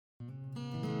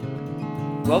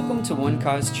Welcome to One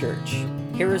Cause Church.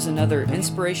 Here is another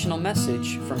inspirational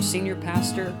message from Senior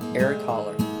Pastor Eric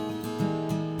Holler.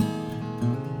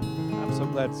 I'm so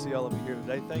glad to see all of you here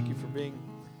today. Thank you for being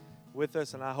with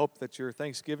us, and I hope that your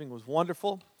Thanksgiving was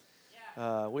wonderful.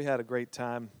 We had a great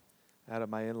time out at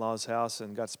my in-laws' house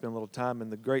and got to spend a little time in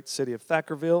the great city of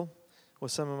Thackerville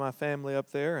with some of my family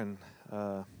up there and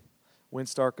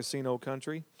WinStar Casino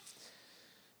Country,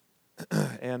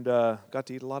 and got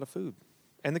to eat a lot of food.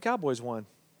 And the Cowboys won.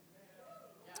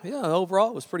 Yeah, overall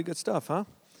it was pretty good stuff, huh?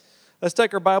 Let's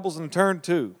take our Bibles and turn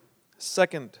to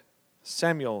 2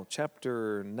 Samuel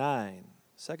chapter 9.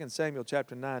 2 Samuel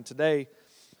chapter 9. Today,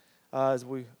 as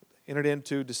we entered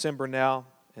into December now,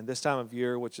 and this time of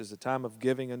year, which is a time of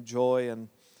giving and joy, and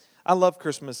I love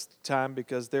Christmas time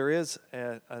because there is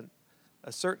a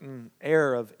certain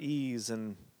air of ease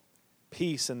and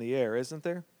peace in the air, isn't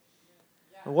there?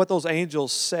 And what those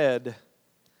angels said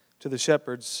to the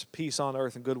shepherds, peace on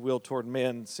earth and goodwill toward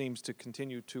men, seems to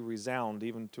continue to resound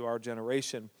even to our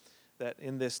generation, that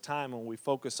in this time when we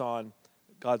focus on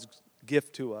God's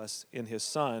gift to us in His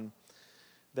Son,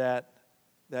 that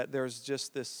there's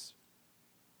just this,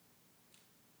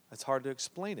 it's hard to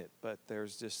explain it, but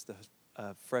there's just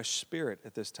a fresh spirit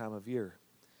at this time of year,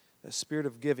 a spirit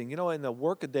of giving. You know, in the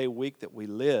workaday week that we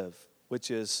live, which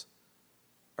is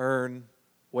earn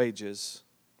wages,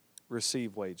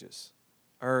 receive wages.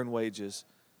 Earn wages,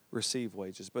 receive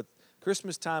wages. But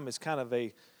Christmas time is kind of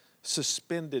a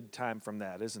suspended time from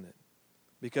that, isn't it?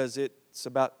 Because it's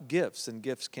about gifts, and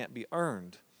gifts can't be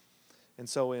earned. And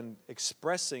so in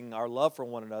expressing our love for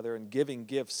one another and giving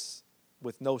gifts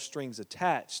with no strings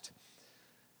attached,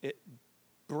 it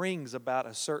brings about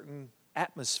a certain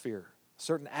atmosphere, a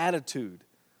certain attitude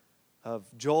of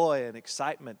joy and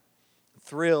excitement,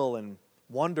 thrill and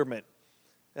wonderment.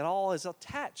 It all is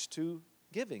attached to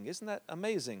giving. Isn't that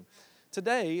amazing?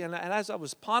 Today, and as I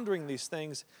was pondering these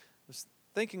things, I was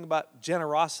thinking about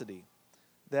generosity.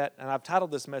 And I've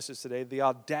titled this message today, The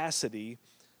Audacity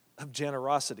of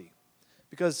Generosity.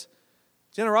 Because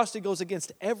generosity goes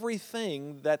against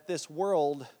everything that this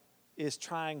world is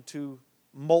trying to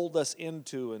mold us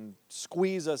into and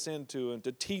squeeze us into and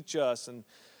to teach us. And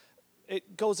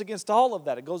it goes against all of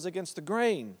that. It goes against the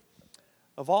grain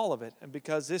of all of it. And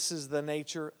because this is the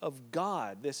nature of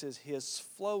God, this is His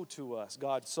flow to us.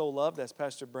 God so loved, as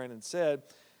Pastor Brandon said,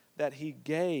 that He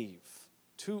gave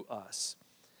to us.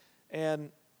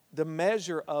 And the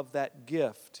measure of that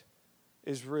gift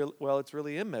is it's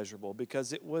really immeasurable,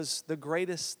 because it was the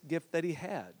greatest gift that He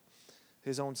had,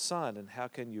 His own Son. And how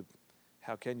can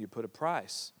you put a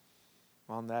price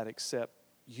on that except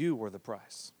you were the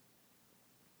price?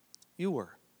 You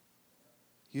were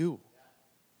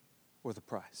the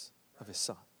price of His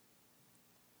Son.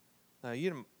 Now,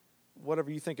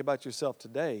 whatever you think about yourself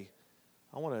today,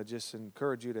 I want to just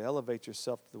encourage you to elevate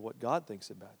yourself to what God thinks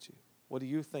about you. What do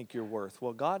you think you're worth?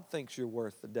 Well, God thinks you're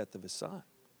worth the death of His Son.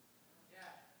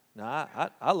 Now,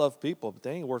 I love people, but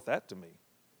they ain't worth that to me.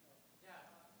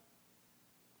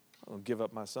 I don't give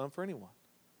up my son for anyone.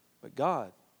 But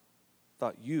God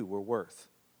thought you were worth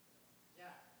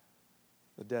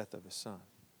the death of His Son.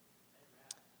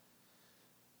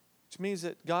 Which means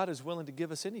that God is willing to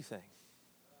give us anything.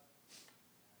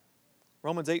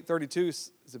 Romans 8:32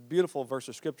 is a beautiful verse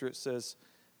of Scripture. It says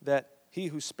that He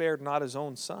who spared not His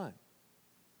own Son,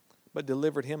 but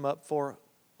delivered Him up for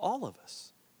all of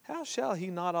us, how shall He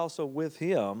not also with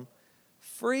Him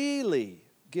freely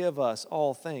give us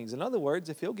all things? In other words,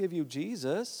 if He'll give you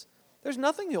Jesus, there's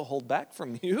nothing He'll hold back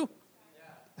from you.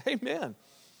 Yeah. Amen.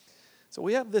 So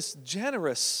we have this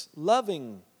generous,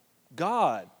 loving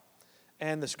God.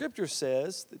 And the Scripture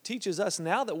says, it teaches us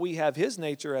now that we have His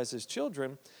nature as His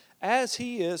children, as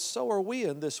He is, so are we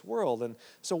in this world. And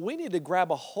so we need to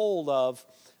grab a hold of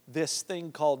this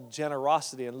thing called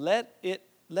generosity and let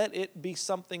it be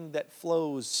something that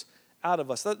flows out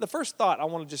of us. The first thought I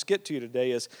want to just get to you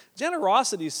today is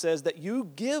generosity says that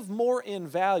you give more in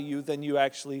value than you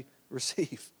actually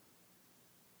receive.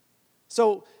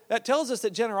 So that tells us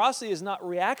that generosity is not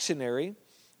reactionary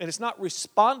and it's not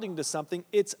responding to something,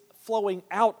 it's flowing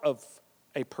out of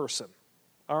a person,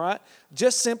 all right?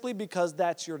 Just simply because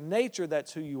that's your nature,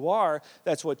 that's who you are,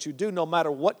 that's what you do, no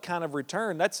matter what kind of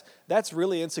return. That's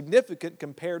really insignificant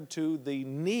compared to the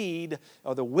need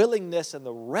or the willingness and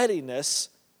the readiness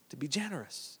to be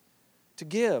generous, to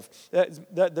give.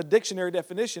 The dictionary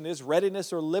definition is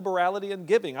readiness or liberality in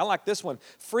giving. I like this one,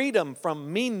 freedom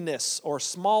from meanness or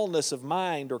smallness of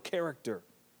mind or character.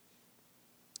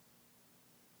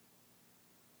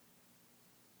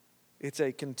 It's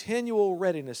a continual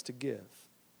readiness to give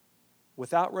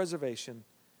without reservation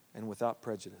and without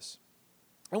prejudice.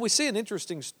 And we see an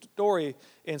interesting story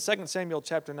in 2 Samuel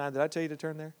chapter 9. Did I tell you to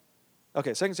turn there?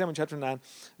 Okay, 2 Samuel chapter 9,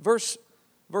 verse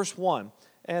 1.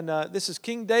 And this is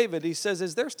King David. He says,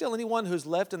 is there still anyone who's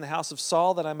left in the house of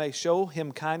Saul that I may show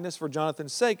him kindness for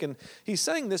Jonathan's sake? And he's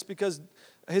saying this because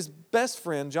his best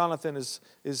friend, Jonathan,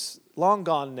 is long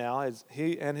gone now. As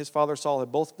he and his father Saul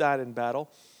had both died in battle.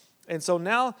 And so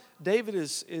now David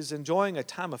is enjoying a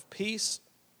time of peace.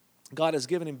 God has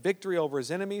given him victory over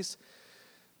his enemies.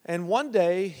 And one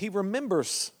day he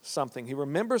remembers something. He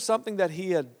remembers something that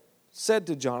he had said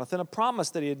to Jonathan, a promise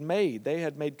that he had made. They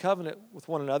had made covenant with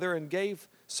one another and gave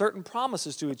certain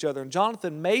promises to each other. And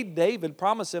Jonathan made David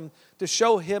promise him to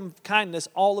show him kindness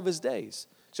all of his days,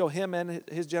 show him and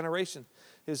his generation,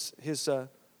 his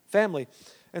family.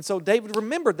 And so David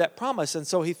remembered that promise. And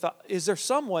so he thought, is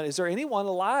there anyone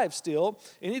alive still,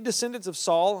 any descendants of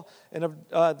Saul and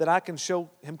that I can show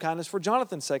him kindness for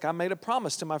Jonathan's sake? I made a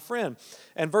promise to my friend.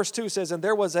 And verse 2 says, and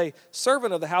there was a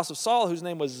servant of the house of Saul whose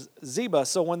name was Ziba.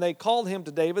 So when they called him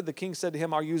to David, the king said to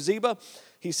him, are you Ziba?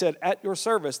 He said, at your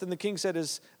service. Then the king said,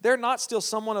 is there not still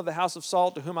someone of the house of Saul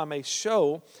to whom I may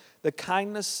show the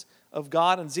kindness of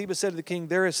God? And Ziba said to the king,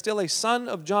 there is still a son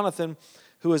of Jonathan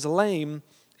who is lame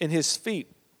in his feet.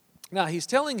 Now, he's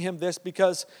telling him this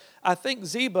because I think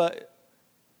Ziba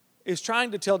is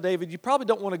trying to tell David, you probably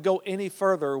don't want to go any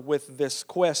further with this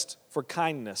quest for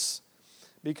kindness,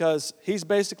 because he's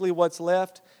basically what's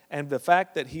left. And the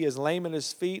fact that he is lame in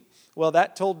his feet, well,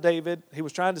 that told David, he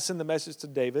was trying to send the message to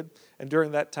David, and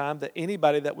during that time, that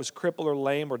anybody that was crippled or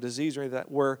lame or diseased or anything that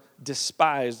were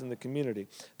despised in the community.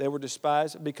 They were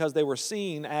despised because they were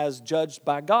seen as judged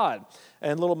by God.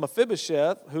 And little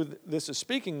Mephibosheth, who this is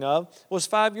speaking of, was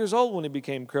 5 years old when he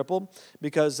became crippled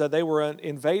because they were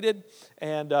invaded,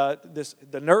 and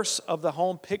the nurse of the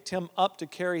home picked him up to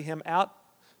carry him out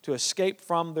to escape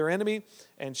from their enemy,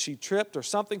 and she tripped or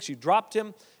something. She dropped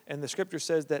him, and the scripture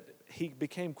says that he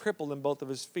became crippled in both of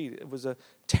his feet. It was a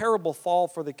terrible fall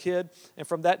for the kid, and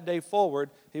from that day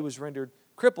forward, he was rendered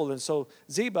crippled. And so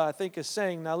Ziba, I think, is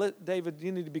saying, now, David,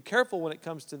 you need to be careful when it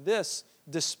comes to this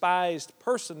despised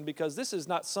person, because this is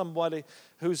not somebody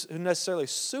who's necessarily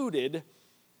suited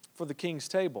for the king's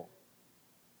table,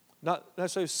 not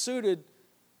necessarily suited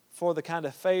for the kind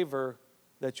of favor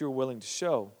that you're willing to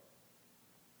show.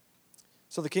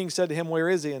 So the king said to him, where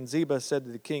is he? And Ziba said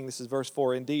to the king, this is verse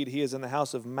 4, indeed, he is in the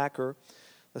house of Machir,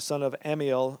 the son of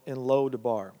Ammiel, in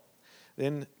Lo-debar.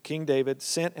 Then King David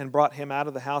sent and brought him out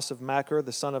of the house of Machir,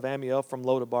 the son of Ammiel, from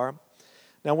Lo-debar.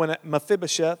 Now when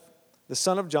Mephibosheth, the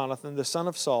son of Jonathan, the son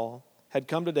of Saul, had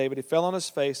come to David, he fell on his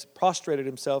face, prostrated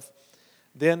himself.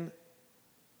 Then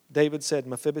David said,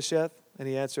 Mephibosheth, and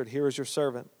he answered, here is your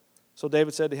servant. So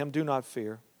David said to him, do not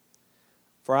fear,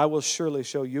 for I will surely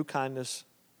show you kindness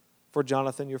for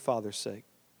Jonathan your father's sake,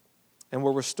 and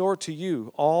will restore to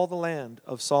you all the land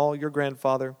of Saul your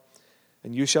grandfather,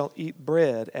 and you shall eat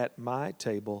bread at my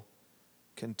table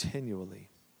continually.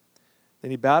 Then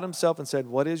he bowed himself and said,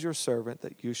 what is your servant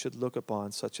that you should look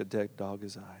upon such a dead dog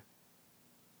as I?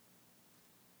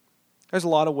 There's a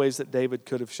lot of ways that David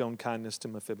could have shown kindness to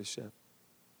Mephibosheth.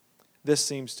 This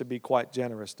seems to be quite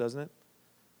generous, doesn't it?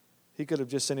 He could have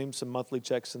just sent him some monthly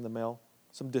checks in the mail,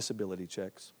 some disability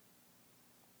checks.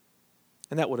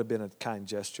 And that would have been a kind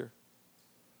gesture.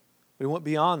 But he went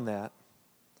beyond that,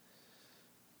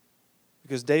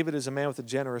 because David is a man with a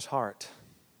generous heart.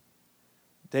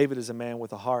 David is a man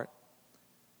with a heart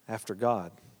after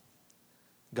God.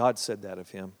 God said that of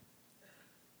him.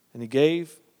 And he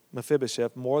gave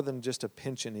Mephibosheth more than just a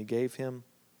pension. He gave him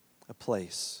a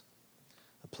place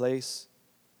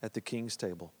at the king's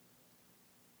table.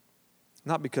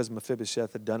 Not because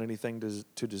Mephibosheth had done anything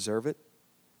to deserve it.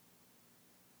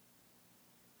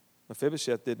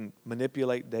 Mephibosheth didn't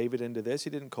manipulate David into this. He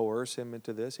didn't coerce him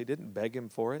into this. He didn't beg him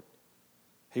for it.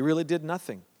 He really did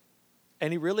nothing.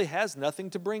 And he really has nothing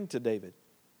to bring to David.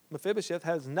 Mephibosheth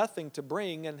has nothing to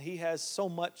bring, and he has so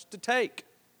much to take.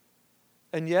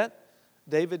 And yet,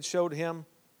 David showed him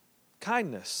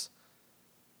kindness.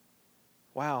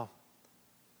 Wow.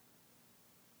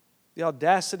 The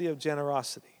audacity of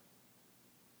generosity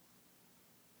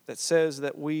that says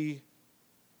that we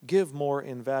give more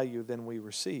in value than we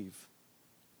receive,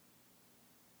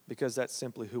 because that's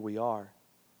simply who we are.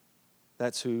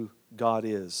 That's who God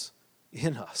is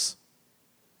in us.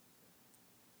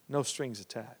 No strings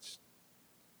attached.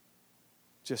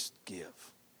 Just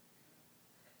give.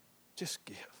 Just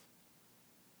give.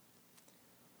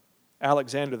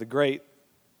 Alexander the Great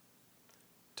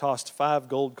tossed 5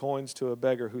 gold coins to a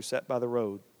beggar who sat by the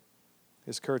road.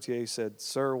 His courtier said,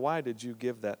 "Sir, why did you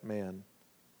give that man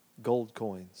gold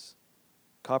coins?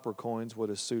 Copper coins would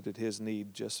have suited his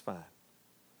need just fine."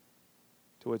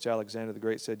 To which Alexander the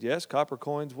Great said, yes, copper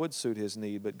coins would suit his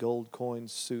need, but gold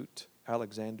coins suit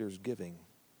Alexander's giving.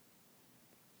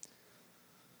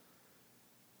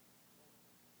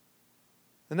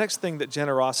 The next thing that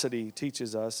generosity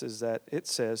teaches us is that it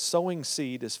says sowing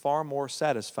seed is far more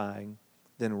satisfying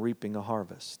than reaping a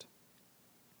harvest.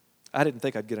 I didn't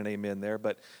think I'd get an amen there,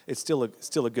 but it's still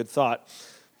a good thought.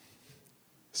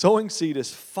 Sowing seed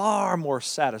is far more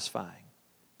satisfying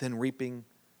than reaping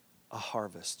a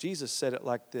harvest. Jesus said it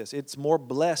like this: it's more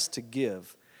blessed to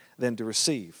give than to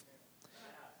receive.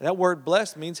 That word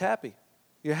blessed means happy.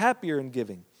 You're happier in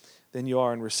giving than you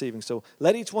are in receiving. So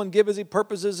let each one give as he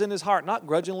purposes in his heart, not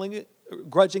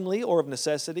grudgingly or of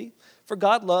necessity, for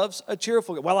God loves a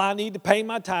cheerful giver. Well, I need to pay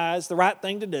my tithes, the right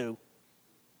thing to do.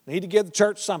 I need to give the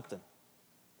church something.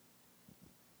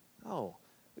 No,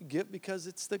 we give because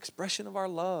it's the expression of our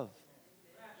love.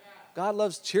 God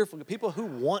loves cheerful people who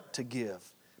want to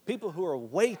give. People who are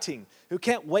waiting, who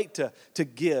can't wait to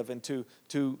give and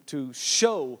to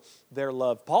show their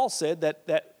love. Paul said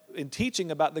that in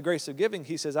teaching about the grace of giving,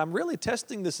 he says, I'm really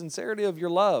testing the sincerity of your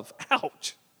love.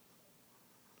 Ouch.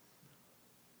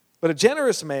 But a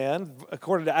generous man,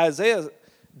 according to Isaiah,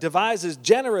 devises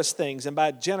generous things, and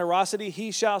by generosity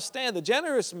he shall stand. The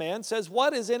generous man says,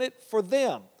 what is in it for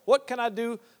them? What can I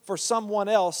do for someone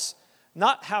else?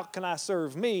 Not how can I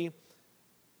serve me?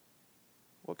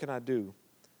 What can I do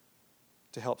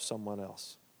to help someone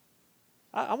else?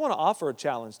 I want to offer a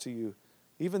challenge to you,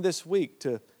 even this week,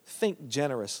 to think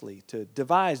generously, to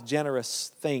devise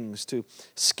generous things, to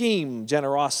scheme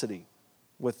generosity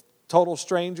with total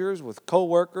strangers, with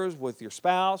co-workers, with your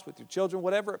spouse, with your children,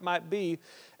 whatever it might be,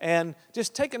 and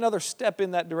just take another step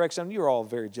in that direction. You're all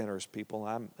very generous people,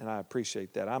 and I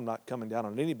appreciate that. I'm not coming down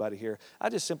on anybody here. I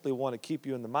just simply want to keep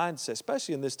you in the mindset,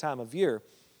 especially in this time of year,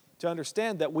 to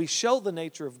understand that we show the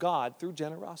nature of God through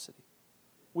generosity.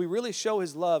 We really show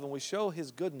His love and we show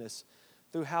His goodness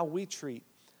through how we treat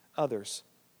others.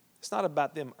 It's not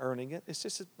about them earning it. It's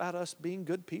just about us being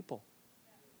good people.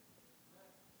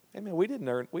 Amen. We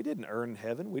didn't earn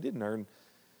heaven. We didn't earn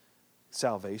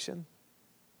salvation.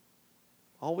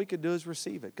 All we could do is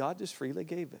receive it. God just freely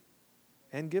gave it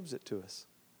and gives it to us.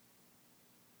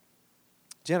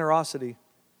 Generosity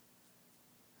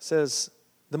says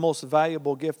the most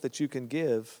valuable gift that you can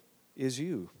give is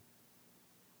you.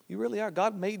 You really are.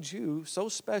 God made you so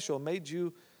special, made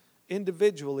you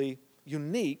individually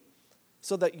unique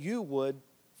so that you would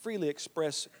freely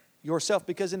express yourself.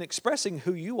 Because in expressing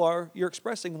who you are, you're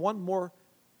expressing one more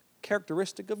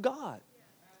characteristic of God.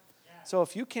 So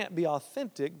if you can't be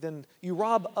authentic, then you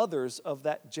rob others of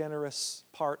that generous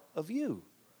part of you.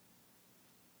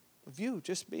 Of you,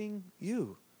 just being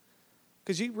you.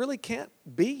 Because you really can't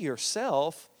be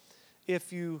yourself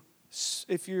if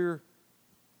you're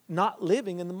not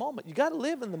living in the moment. You got to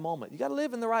live in the moment. You got to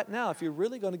live in the right now if you're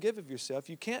really going to give of yourself.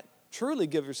 You can't truly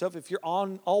give yourself if you're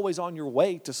always on your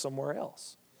way to somewhere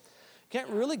else. You can't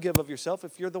really give of yourself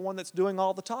if you're the one that's doing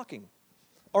all the talking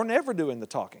or never doing the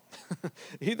talking.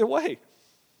 Either way.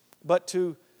 But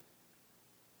to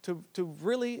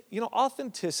really,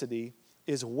 authenticity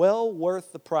is well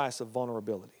worth the price of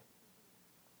vulnerability.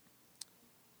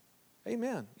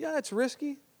 Amen. Yeah, it's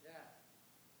risky.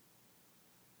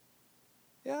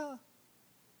 Yeah.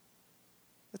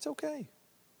 It's okay.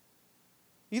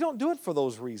 You don't do it for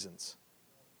those reasons.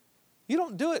 You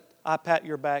don't do it, I pat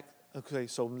your back, okay,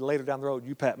 so later down the road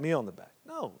you pat me on the back.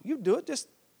 No, you do it just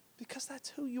because that's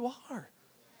who you are.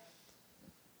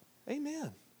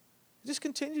 Amen. Just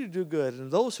continue to do good.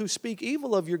 And those who speak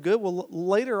evil of your good will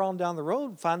later on down the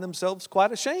road find themselves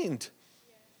quite ashamed.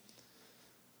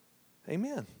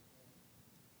 Amen.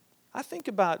 I think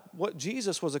about what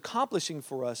Jesus was accomplishing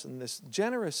for us in this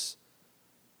generous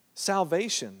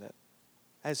salvation, that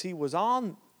as He was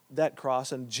on that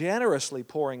cross and generously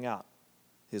pouring out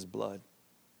His blood,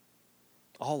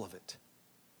 all of it,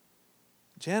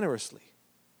 generously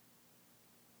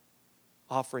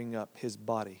offering up His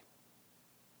body.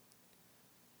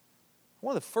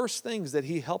 One of the first things that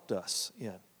He helped us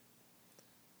in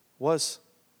was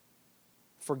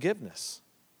forgiveness.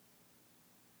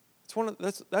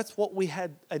 That's what we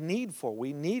had a need for.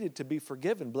 We needed to be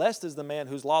forgiven. Blessed is the man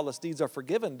whose lawless deeds are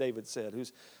forgiven, David said,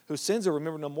 whose sins are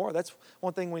remembered no more. That's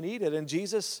one thing we needed. And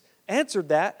Jesus answered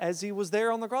that as He was there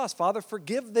on the cross. Father,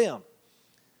 forgive them,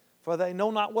 for they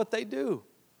know not what they do.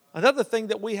 Another thing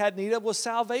that we had need of was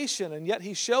salvation. And yet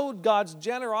He showed God's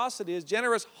generosity, His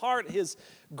generous heart, His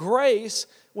grace,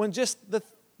 when just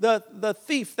the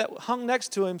thief that hung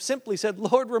next to Him simply said,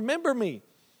 Lord, remember me.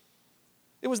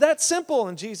 It was that simple.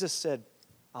 And Jesus said,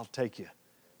 I'll take you.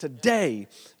 Today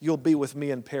you'll be with me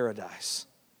in paradise.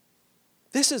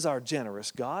 This is our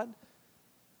generous God.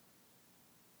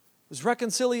 There's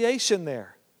reconciliation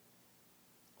there.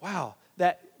 Wow,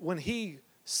 that when he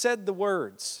said the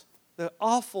words, the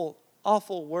awful,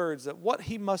 awful words, that what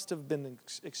he must have been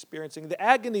experiencing, the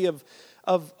agony of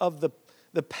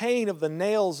the pain of the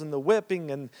nails and the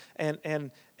whipping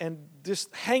and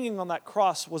just hanging on that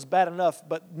cross was bad enough,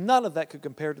 but none of that could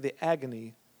compare to the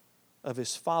agony of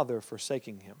his Father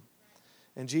forsaking him.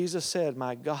 And Jesus said,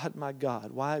 my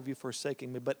God, why have you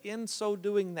forsaken me? But in so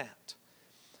doing that,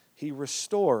 he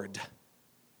restored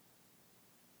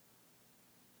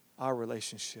our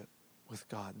relationship with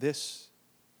God. This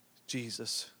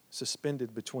Jesus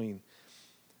suspended between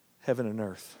heaven and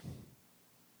earth.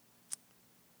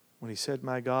 When he said,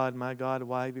 my God,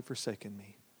 why have you forsaken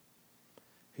me?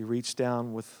 He reached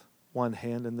down with one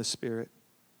hand in the Spirit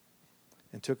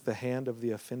and took the hand of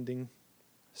the offending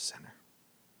sinner.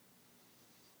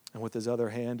 And with his other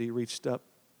hand, he reached up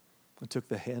and took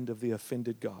the hand of the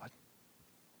offended God.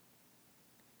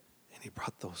 And he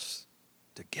brought those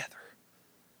together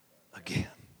again.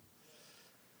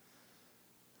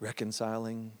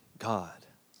 Reconciling God,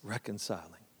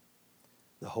 reconciling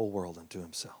the whole world unto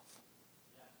himself.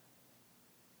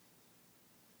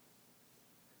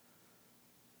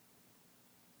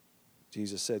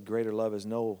 Jesus said, greater love is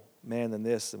no man than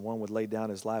this, and one would lay down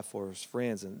his life for his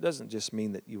friends. And it doesn't just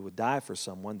mean that you would die for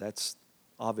someone. That's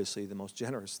obviously the most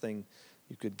generous thing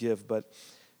you could give. But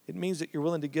it means that you're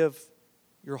willing to give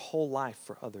your whole life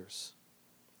for others.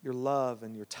 Your love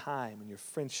and your time and your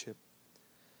friendship.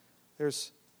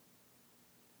 There's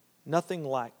nothing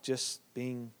like just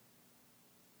being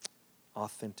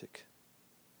authentic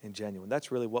and genuine.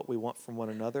 That's really what we want from one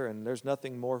another, and there's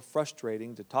nothing more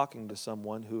frustrating to talking to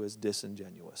someone who is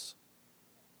disingenuous.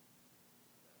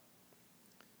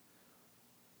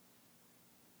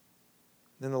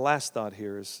 Then the last thought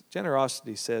here is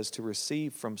generosity says to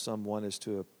receive from someone is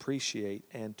to appreciate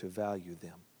and to value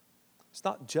them. It's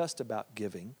not just about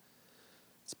giving.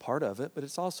 It's part of it, but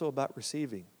it's also about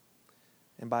receiving.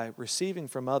 And by receiving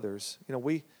from others,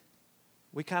 we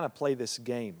kind of play this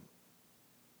game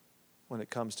when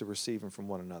it comes to receiving from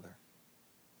one another.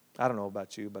 I don't know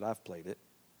about you, but I've played it.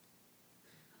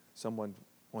 Someone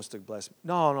wants to bless me.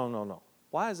 No.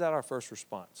 Why is that our first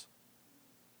response?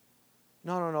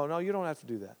 No, you don't have to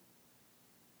do that.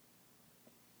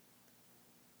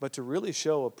 But to really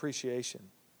show appreciation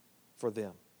for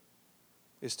them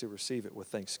is to receive it with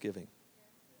thanksgiving.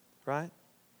 Right?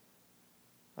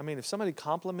 I mean, if somebody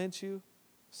compliments you,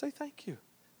 say thank you.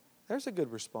 There's a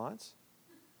good response.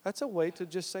 That's a way to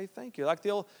just say thank you. Like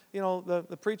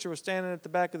the preacher was standing at the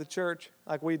back of the church,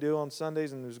 like we do on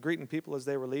Sundays, and was greeting people as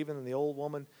they were leaving, and the old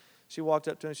woman, she walked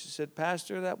up to him and she said,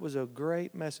 Pastor, that was a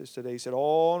great message today. He said,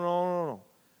 oh, no.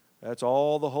 That's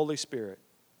all the Holy Spirit.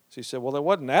 She said, well, it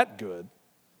wasn't that good.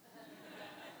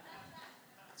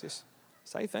 Just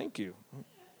say thank you.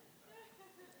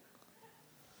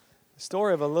 The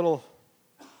story of a little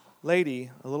lady,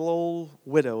 a little old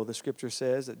widow, the scripture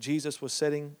says, that Jesus was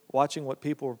sitting, watching what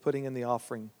people were putting in the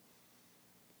offering.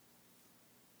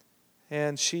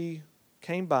 And she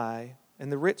came by,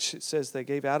 and the rich, it says, they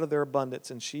gave out of their abundance,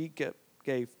 and she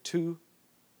gave 2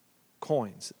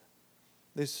 coins.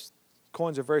 These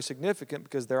coins are very significant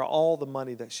because they're all the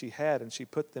money that she had, and she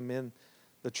put them in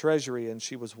the treasury, and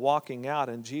she was walking out,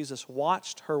 and Jesus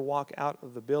watched her walk out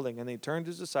of the building, and he turned to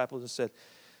his disciples and said,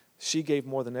 she gave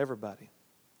more than everybody.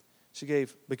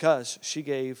 Because she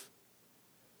gave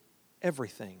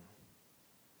everything.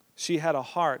 She had a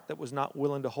heart that was not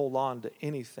willing to hold on to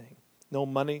anything. No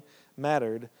money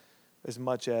mattered as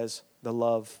much as the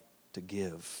love to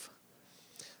give.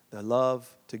 The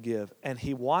love to give. And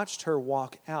he watched her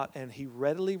walk out, and he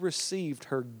readily received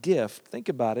her gift. Think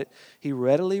about it. He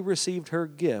readily received her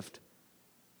gift.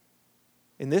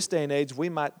 In this day and age, we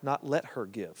might not let her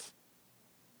give.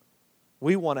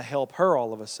 We want to help her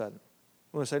all of a sudden.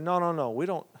 We want to say, no, we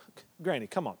don't. Granny,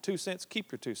 come on, 2 cents,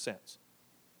 keep your 2 cents.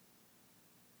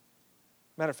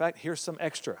 Matter of fact, here's some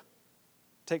extra.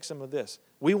 Take some of this.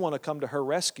 We want to come to her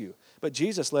rescue. But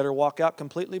Jesus let her walk out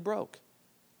completely broke.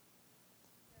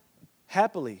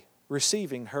 Happily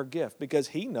receiving her gift because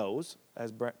he knows,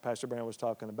 as Pastor Brandon was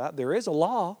talking about, there is a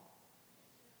law.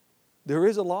 There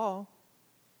is a law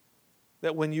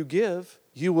that when you give,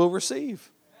 you will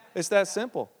receive. It's that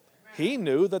simple. He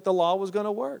knew that the law was going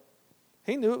to work.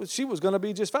 He knew she was going to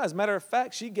be just fine. As a matter of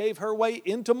fact, she gave her way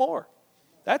into more.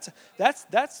 That's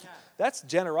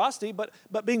generosity, but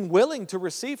being willing to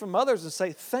receive from others and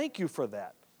say, thank you for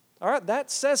that. All right,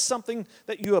 that says something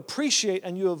that you appreciate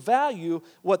and you value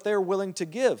what they're willing to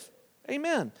give.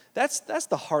 Amen. That's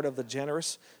the heart of the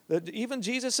generous. Even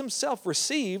Jesus himself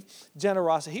received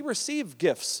generosity. He received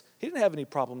gifts. He didn't have any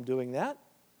problem doing that.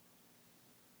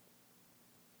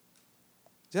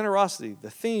 Generosity,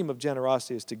 the theme of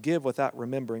generosity is to give without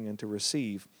remembering and to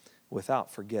receive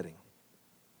without forgetting.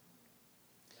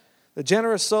 The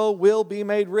generous soul will be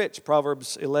made rich,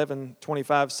 Proverbs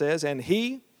 11:25 says, and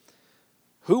he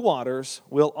who waters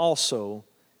will also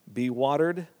be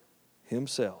watered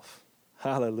himself.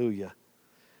 Hallelujah.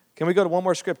 Can we go to one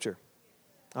more scripture?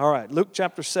 All right, Luke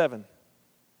chapter 7.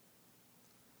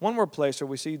 One more place where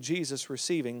we see Jesus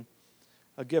receiving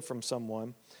a gift from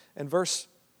someone. In verse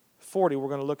 40, we're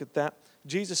going to look at that.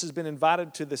 Jesus has been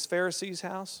invited to this Pharisee's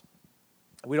house.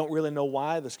 We don't really know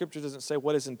why. The scripture doesn't say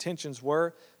what his intentions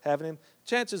were having him.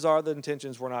 Chances are the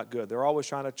intentions were not good. They're always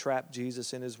trying to trap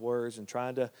Jesus in his words and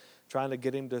trying to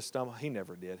get him to stumble. He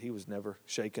never did. He was never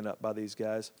shaken up by these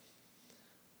guys.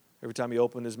 Every time he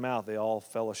opened his mouth, they all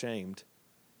fell ashamed.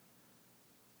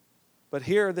 But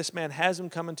here, this man has him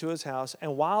come into his house,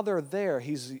 and while they're there,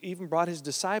 he's even brought his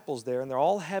disciples there, and they're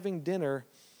all having dinner,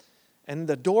 and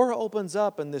the door opens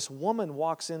up, and this woman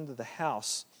walks into the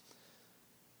house.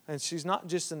 And she's not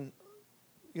just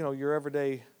your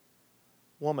everyday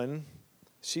woman.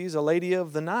 She's a lady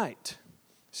of the night.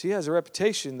 She has a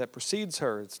reputation that precedes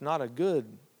her. It's not a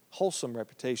good, wholesome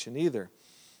reputation either.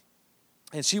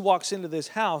 And she walks into this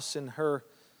house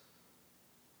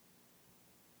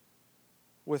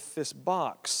with this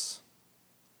box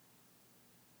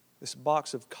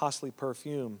of costly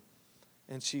perfume.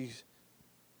 And she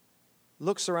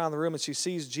looks around the room and she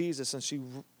sees Jesus, and she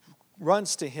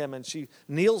runs to him and she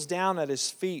kneels down at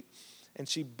his feet, and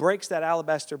she breaks that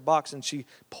alabaster box and she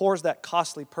pours that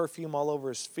costly perfume all over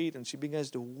his feet, and she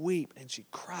begins to weep and she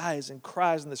cries and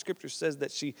cries. And the scripture says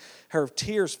that her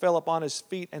tears fell upon his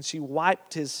feet, and she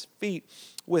wiped his feet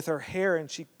with her hair,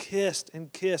 and she kissed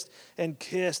and kissed and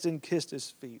kissed and kissed his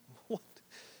feet. What?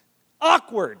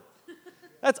 Awkward.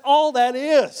 That's all that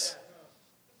is.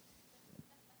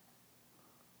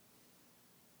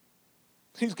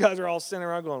 These guys are all sitting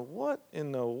around going, what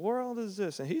in the world is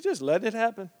this? And he just let it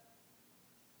happen.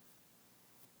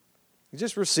 He's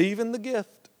just receiving the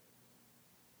gift,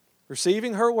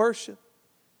 receiving her worship.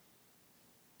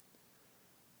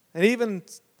 And even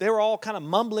they were all kind of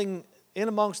mumbling in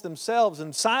amongst themselves.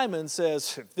 And Simon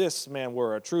says, if this man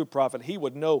were a true prophet, he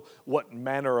would know what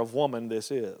manner of woman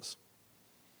this is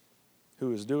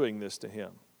who is doing this to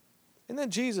him. And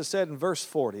then Jesus said in verse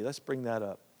 40, let's bring that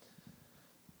up.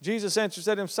 Jesus answered,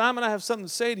 said to him, Simon, I have something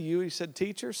to say to you. He said,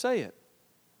 Teacher, say it.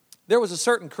 There was a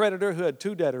certain creditor who had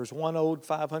two debtors. One owed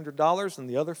 $500 and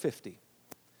the other $50. And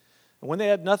when they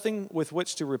had nothing with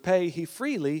which to repay, he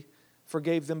freely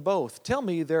forgave them both. Tell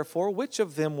me, therefore, which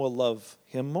of them will love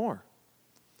him more?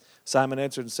 Simon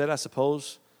answered and said, I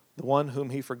suppose the one whom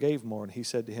he forgave more. And he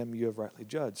said to him, you have rightly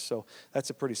judged. So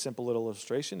that's a pretty simple little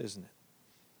illustration, isn't it?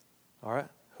 All right.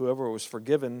 Whoever was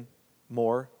forgiven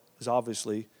more is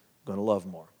obviously going to love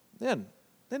more. Then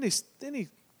he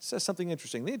says something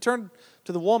interesting. Then he turned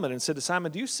to the woman and said to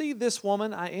Simon, do you see this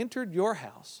woman? I entered your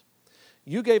house.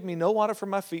 You gave me no water for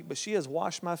my feet, but she has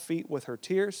washed my feet with her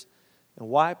tears and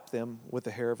wiped them with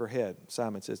the hair of her head.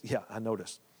 Simon says, yeah, I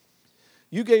noticed.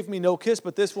 You gave me no kiss,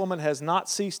 but this woman has not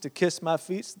ceased to kiss my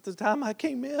feet since the time I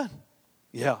came in.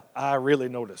 Yeah, I really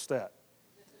noticed that.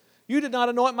 You did not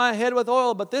anoint my head with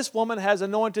oil, but this woman has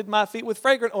anointed my feet with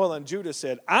fragrant oil. And Judas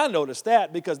said, I noticed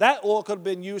that because that oil could have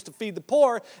been used to feed the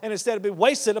poor and instead of being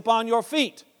wasted upon your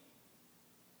feet.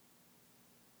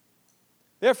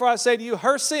 Therefore I say to you,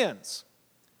 her sins,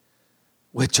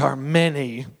 which are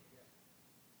many,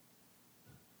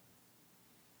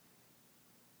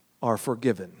 are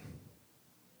forgiven.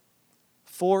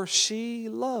 For she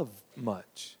loved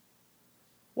much.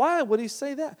 Why would he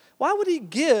say that? Why would he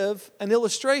give an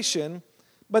illustration,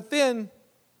 but then,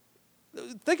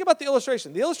 think about the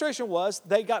illustration. The illustration was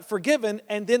they got forgiven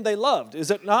and then they loved. Is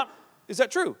it not? Is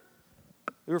that true?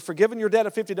 You were forgiven your debt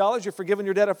of $50, you're forgiven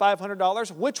your debt of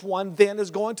 $500. Which one then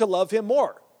is going to love him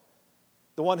more?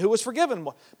 The one who was forgiven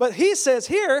more. But he says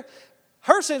here,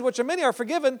 her sins, which are many, are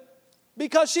forgiven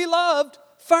because she loved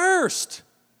first.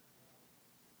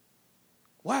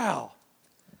 Wow.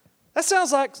 That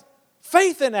sounds like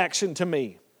faith in action to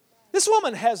me. This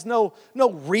woman has no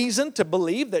reason to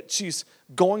believe that she's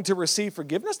going to receive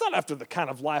forgiveness, not after the kind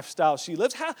of lifestyle she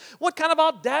lives. What kind of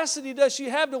audacity does she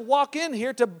have to walk in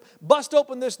here to bust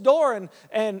open this door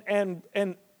and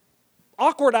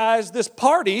awkwardize this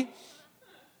party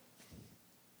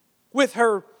with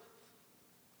her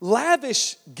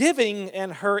lavish giving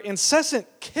and her incessant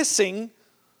kissing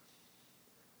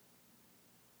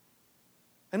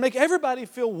and make everybody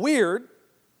feel weird?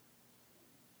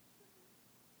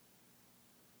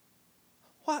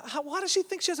 Why does she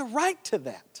think she has a right to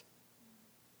that?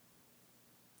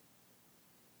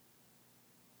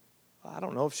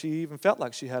 don't know if she even felt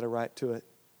like she had a right to it,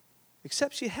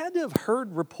 except she had to have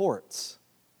heard reports.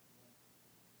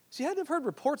 She had to have heard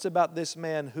reports about this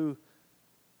man who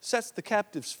sets the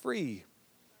captives free,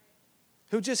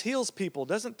 who just heals people,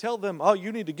 doesn't tell them, oh,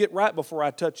 you need to get right before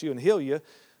I touch you and heal you.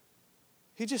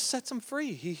 He just sets them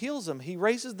free. He heals them. He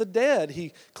raises the dead.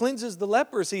 He cleanses the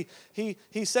lepers.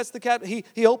 He sets the captive.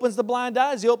 He opens the blind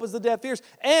eyes. He opens the deaf ears.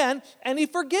 And he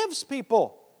forgives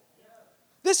people.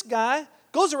 This guy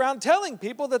goes around telling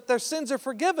people that their sins are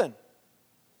forgiven.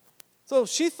 So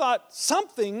she thought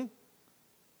something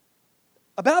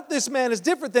about this man is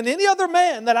different than any other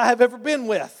man that I have ever been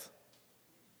with.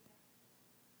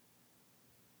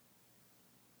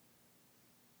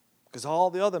 Because all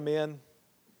the other men,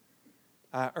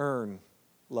 I earn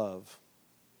love.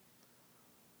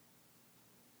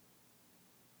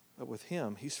 But with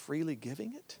him, he's freely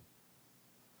giving it.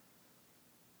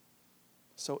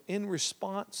 So in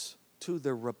response to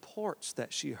the reports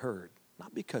that she heard,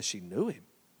 not because she knew him,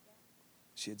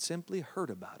 she had simply heard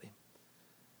about him.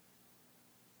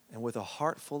 And with a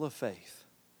heart full of faith,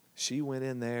 she went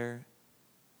in there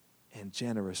and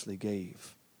generously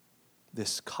gave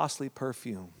this costly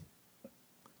perfume,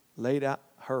 laid out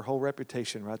her whole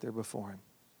reputation right there before him,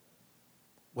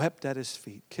 wept at his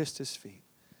feet, kissed his feet.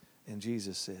 And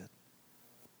Jesus said,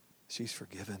 she's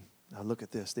forgiven. Now look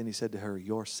at this. Then he said to her,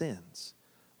 your sins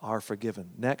are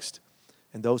forgiven. Next,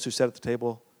 and those who sat at the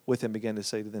table with him began to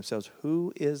say to themselves,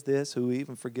 who is this who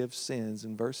even forgives sins?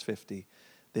 In verse 50,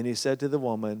 then he said to the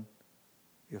woman,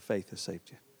 your faith has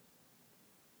saved you.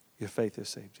 Your faith has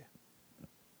saved you.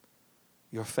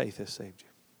 Your faith has saved you.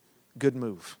 Good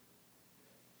move.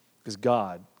 Because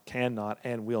God cannot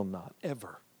and will not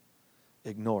ever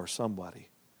ignore somebody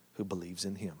who believes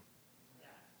in him.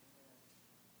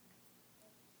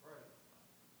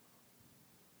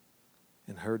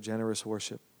 In her generous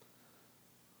worship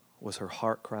was her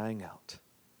heart crying out,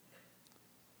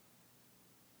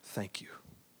 thank you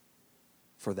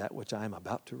for that which I am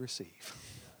about to receive.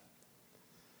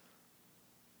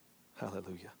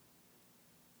 Hallelujah.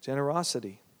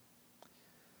 Generosity.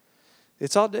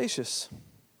 It's audacious.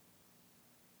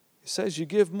 It says you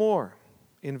give more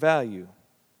in value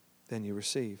than you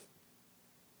receive.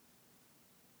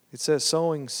 It says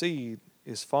sowing seed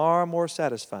is far more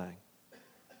satisfying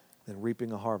than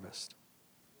reaping a harvest.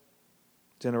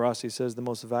 Generosity says the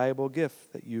most valuable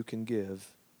gift that you can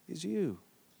give is you.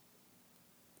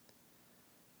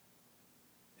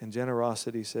 And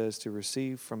generosity says to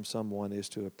receive from someone is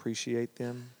to appreciate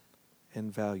them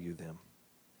and value them.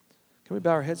 Can we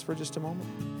bow our heads for just a moment?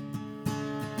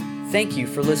 Thank you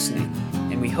for listening,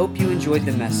 and we hope you enjoyed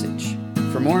the message.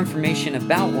 For more information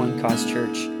about One Cause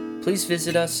Church, please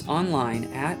visit us online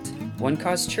at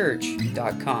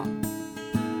onecausechurch.com.